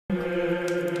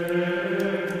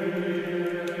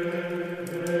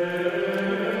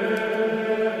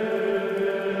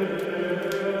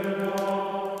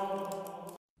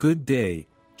Good day,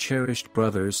 cherished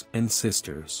brothers and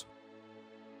sisters.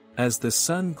 As the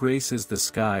sun graces the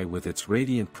sky with its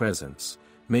radiant presence,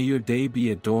 may your day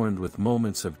be adorned with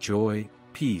moments of joy,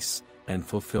 peace, and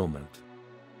fulfillment.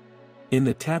 In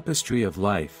the tapestry of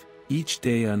life, each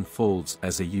day unfolds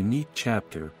as a unique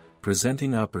chapter,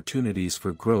 presenting opportunities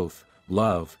for growth,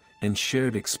 love, and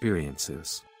shared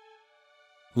experiences.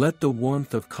 Let the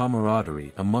warmth of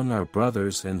camaraderie among our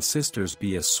brothers and sisters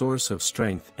be a source of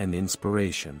strength and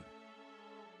inspiration.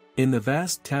 In the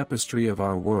vast tapestry of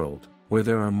our world, where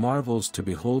there are marvels to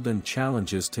behold and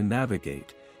challenges to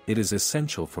navigate, it is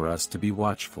essential for us to be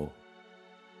watchful.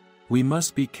 We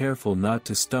must be careful not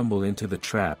to stumble into the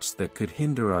traps that could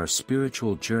hinder our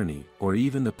spiritual journey or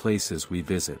even the places we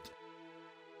visit.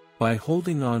 By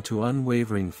holding on to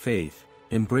unwavering faith,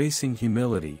 embracing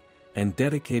humility, and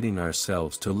dedicating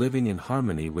ourselves to living in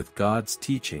harmony with God's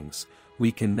teachings,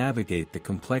 we can navigate the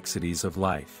complexities of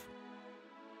life.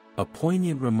 A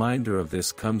poignant reminder of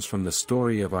this comes from the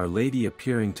story of Our Lady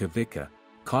appearing to Vicka,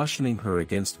 cautioning her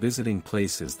against visiting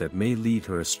places that may lead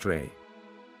her astray.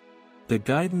 The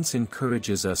guidance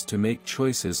encourages us to make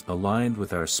choices aligned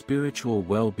with our spiritual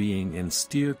well-being and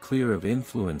steer clear of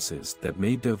influences that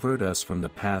may divert us from the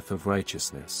path of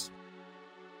righteousness.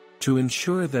 To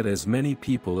ensure that as many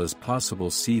people as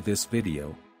possible see this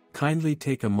video, kindly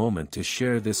take a moment to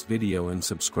share this video and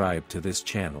subscribe to this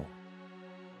channel.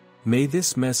 May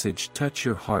this message touch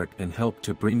your heart and help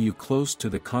to bring you close to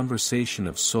the conversation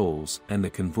of souls and the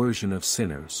conversion of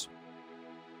sinners.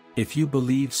 If you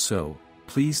believe so,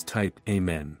 please type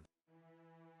Amen.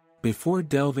 Before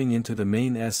delving into the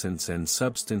main essence and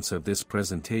substance of this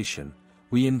presentation,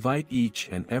 we invite each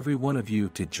and every one of you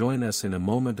to join us in a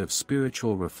moment of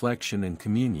spiritual reflection and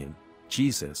communion.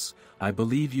 Jesus, I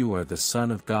believe you are the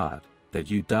Son of God,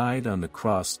 that you died on the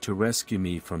cross to rescue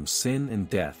me from sin and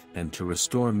death and to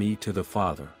restore me to the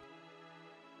Father.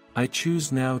 I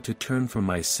choose now to turn from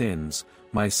my sins,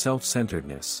 my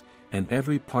self-centeredness, and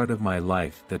every part of my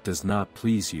life that does not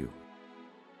please you.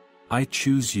 I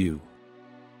choose you.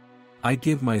 I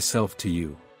give myself to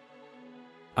you.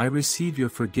 I receive your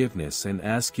forgiveness and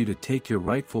ask you to take your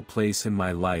rightful place in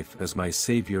my life as my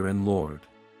Savior and Lord.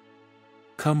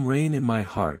 Come reign in my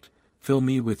heart, fill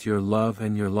me with your love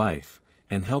and your life,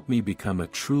 and help me become a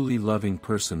truly loving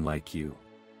person like you.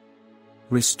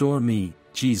 Restore me,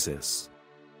 Jesus.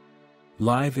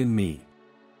 Live in me.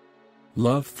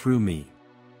 Love through me.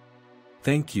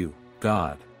 Thank you,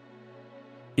 God.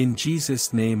 In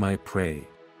Jesus' name I pray.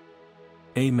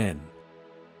 Amen.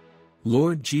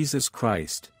 Lord Jesus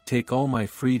Christ, take all my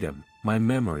freedom, my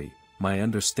memory, my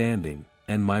understanding,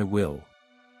 and my will.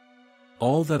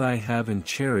 All that I have and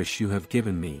cherish you have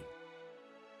given me.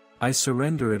 I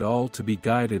surrender it all to be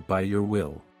guided by your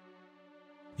will.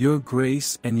 Your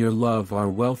grace and your love are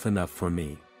wealth enough for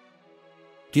me.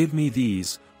 Give me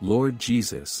these, Lord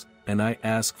Jesus, and I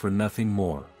ask for nothing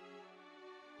more.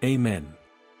 Amen.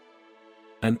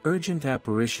 An urgent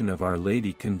apparition of Our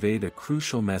Lady conveyed a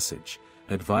crucial message,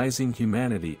 advising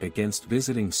humanity against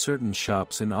visiting certain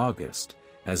shops in August,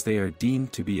 as they are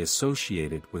deemed to be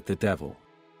associated with the devil.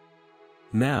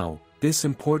 Now, this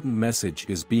important message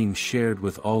is being shared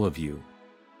with all of you.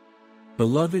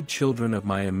 Beloved children of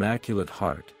my Immaculate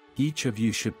Heart, each of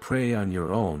you should pray on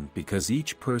your own because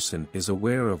each person is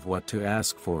aware of what to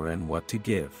ask for and what to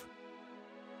give.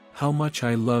 How much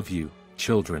I love you,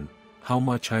 children, how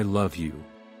much I love you.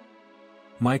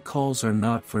 My calls are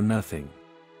not for nothing.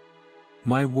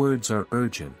 My words are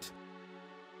urgent.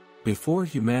 Before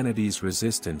humanity's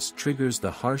resistance triggers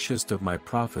the harshest of my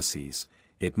prophecies,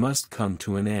 it must come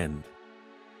to an end.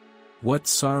 What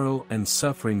sorrow and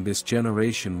suffering this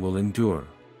generation will endure.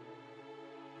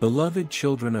 Beloved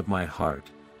children of my heart,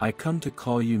 I come to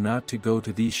call you not to go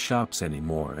to these shops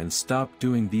anymore and stop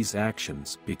doing these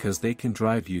actions because they can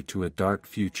drive you to a dark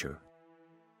future.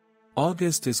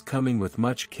 August is coming with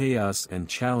much chaos and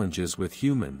challenges with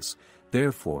humans,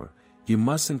 therefore, you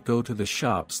mustn't go to the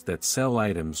shops that sell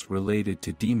items related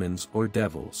to demons or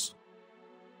devils.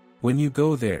 When you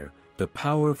go there, the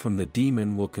power from the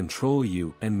demon will control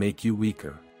you and make you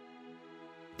weaker.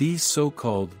 These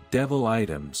so-called devil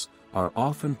items are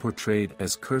often portrayed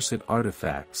as cursed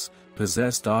artifacts,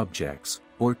 possessed objects,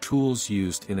 or tools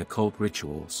used in occult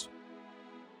rituals.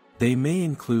 They may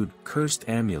include cursed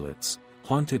amulets,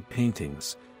 haunted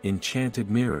paintings, enchanted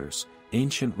mirrors,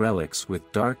 ancient relics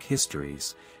with dark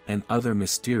histories, and other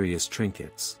mysterious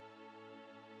trinkets.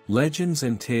 Legends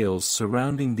and tales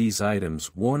surrounding these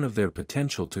items warn of their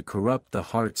potential to corrupt the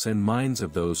hearts and minds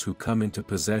of those who come into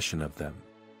possession of them.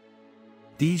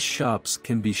 These shops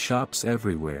can be shops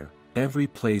everywhere, every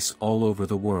place all over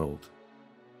the world.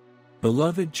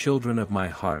 Beloved children of my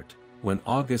heart, when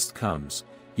August comes,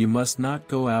 you must not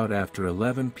go out after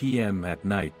 11 p.m. at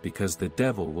night because the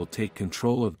devil will take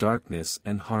control of darkness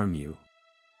and harm you.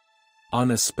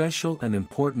 On a special and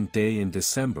important day in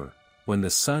December, when the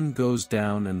sun goes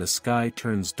down and the sky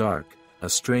turns dark, a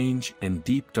strange and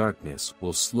deep darkness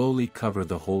will slowly cover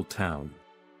the whole town.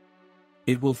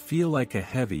 It will feel like a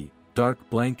heavy, dark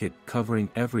blanket covering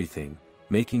everything,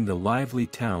 making the lively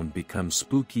town become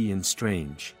spooky and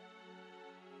strange.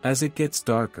 As it gets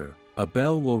darker, a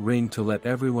bell will ring to let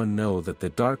everyone know that the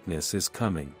darkness is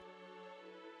coming.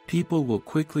 People will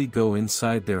quickly go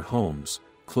inside their homes,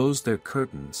 close their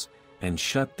curtains, and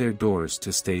shut their doors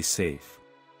to stay safe.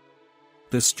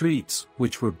 The streets,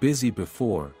 which were busy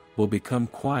before, will become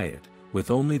quiet,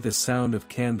 with only the sound of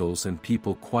candles and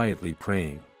people quietly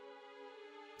praying.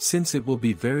 Since it will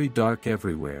be very dark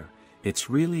everywhere, it's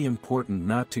really important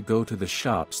not to go to the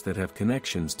shops that have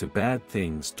connections to bad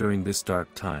things during this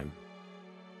dark time.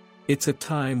 It's a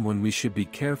time when we should be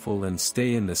careful and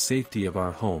stay in the safety of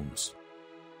our homes.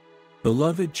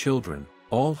 Beloved children,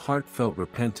 all heartfelt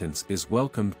repentance is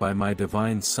welcomed by my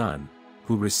divine Son,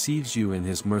 who receives you in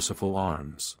his merciful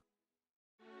arms.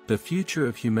 The future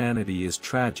of humanity is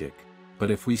tragic,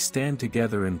 but if we stand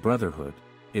together in brotherhood,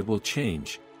 it will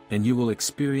change, and you will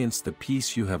experience the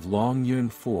peace you have long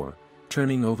yearned for,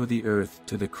 turning over the earth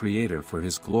to the Creator for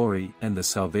his glory and the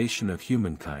salvation of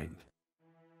humankind.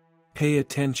 Pay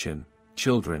attention,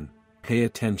 children, pay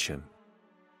attention.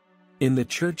 In the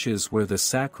churches where the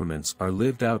sacraments are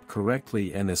lived out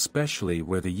correctly and especially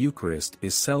where the Eucharist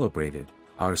is celebrated,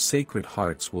 our sacred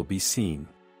hearts will be seen.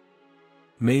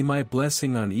 May my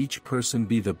blessing on each person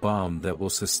be the balm that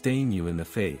will sustain you in the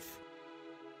faith.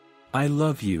 I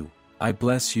love you, I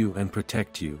bless you and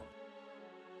protect you.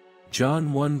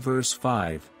 John 1 verse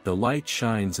 5, the light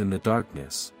shines in the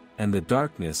darkness, and the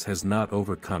darkness has not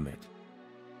overcome it.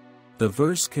 The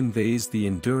verse conveys the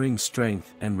enduring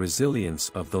strength and resilience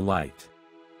of the light.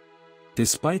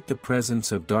 Despite the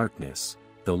presence of darkness,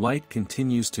 the light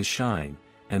continues to shine,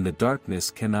 and the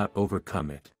darkness cannot overcome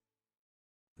it.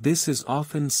 This is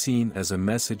often seen as a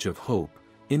message of hope,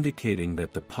 indicating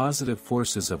that the positive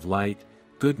forces of light,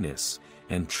 goodness,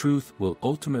 and truth will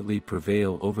ultimately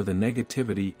prevail over the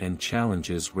negativity and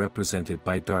challenges represented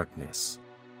by darkness.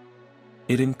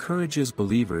 It encourages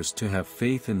believers to have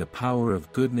faith in the power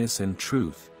of goodness and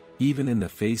truth, even in the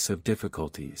face of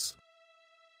difficulties.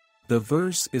 The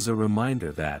verse is a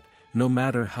reminder that, no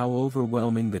matter how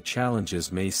overwhelming the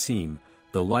challenges may seem,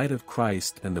 the light of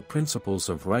Christ and the principles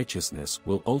of righteousness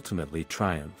will ultimately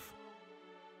triumph.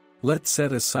 Let's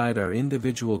set aside our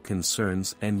individual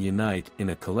concerns and unite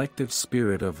in a collective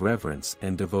spirit of reverence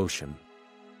and devotion.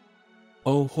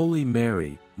 O Holy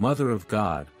Mary, Mother of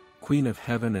God, Queen of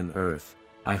heaven and earth,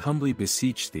 I humbly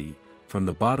beseech thee, from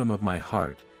the bottom of my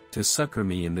heart, to succor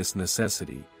me in this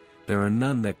necessity. There are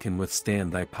none that can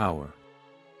withstand thy power.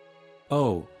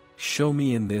 Oh, show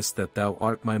me in this that thou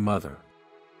art my mother.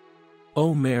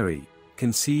 O Mary,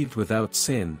 conceived without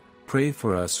sin, pray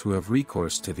for us who have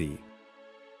recourse to thee.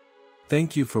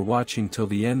 Thank you for watching till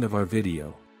the end of our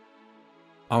video.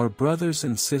 Our brothers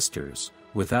and sisters,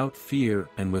 without fear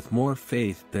and with more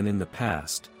faith than in the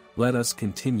past, let us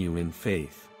continue in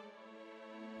faith.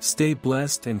 Stay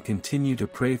blessed and continue to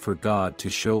pray for God to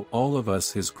show all of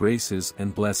us his graces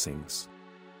and blessings.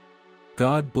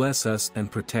 God bless us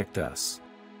and protect us.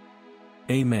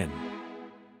 Amen.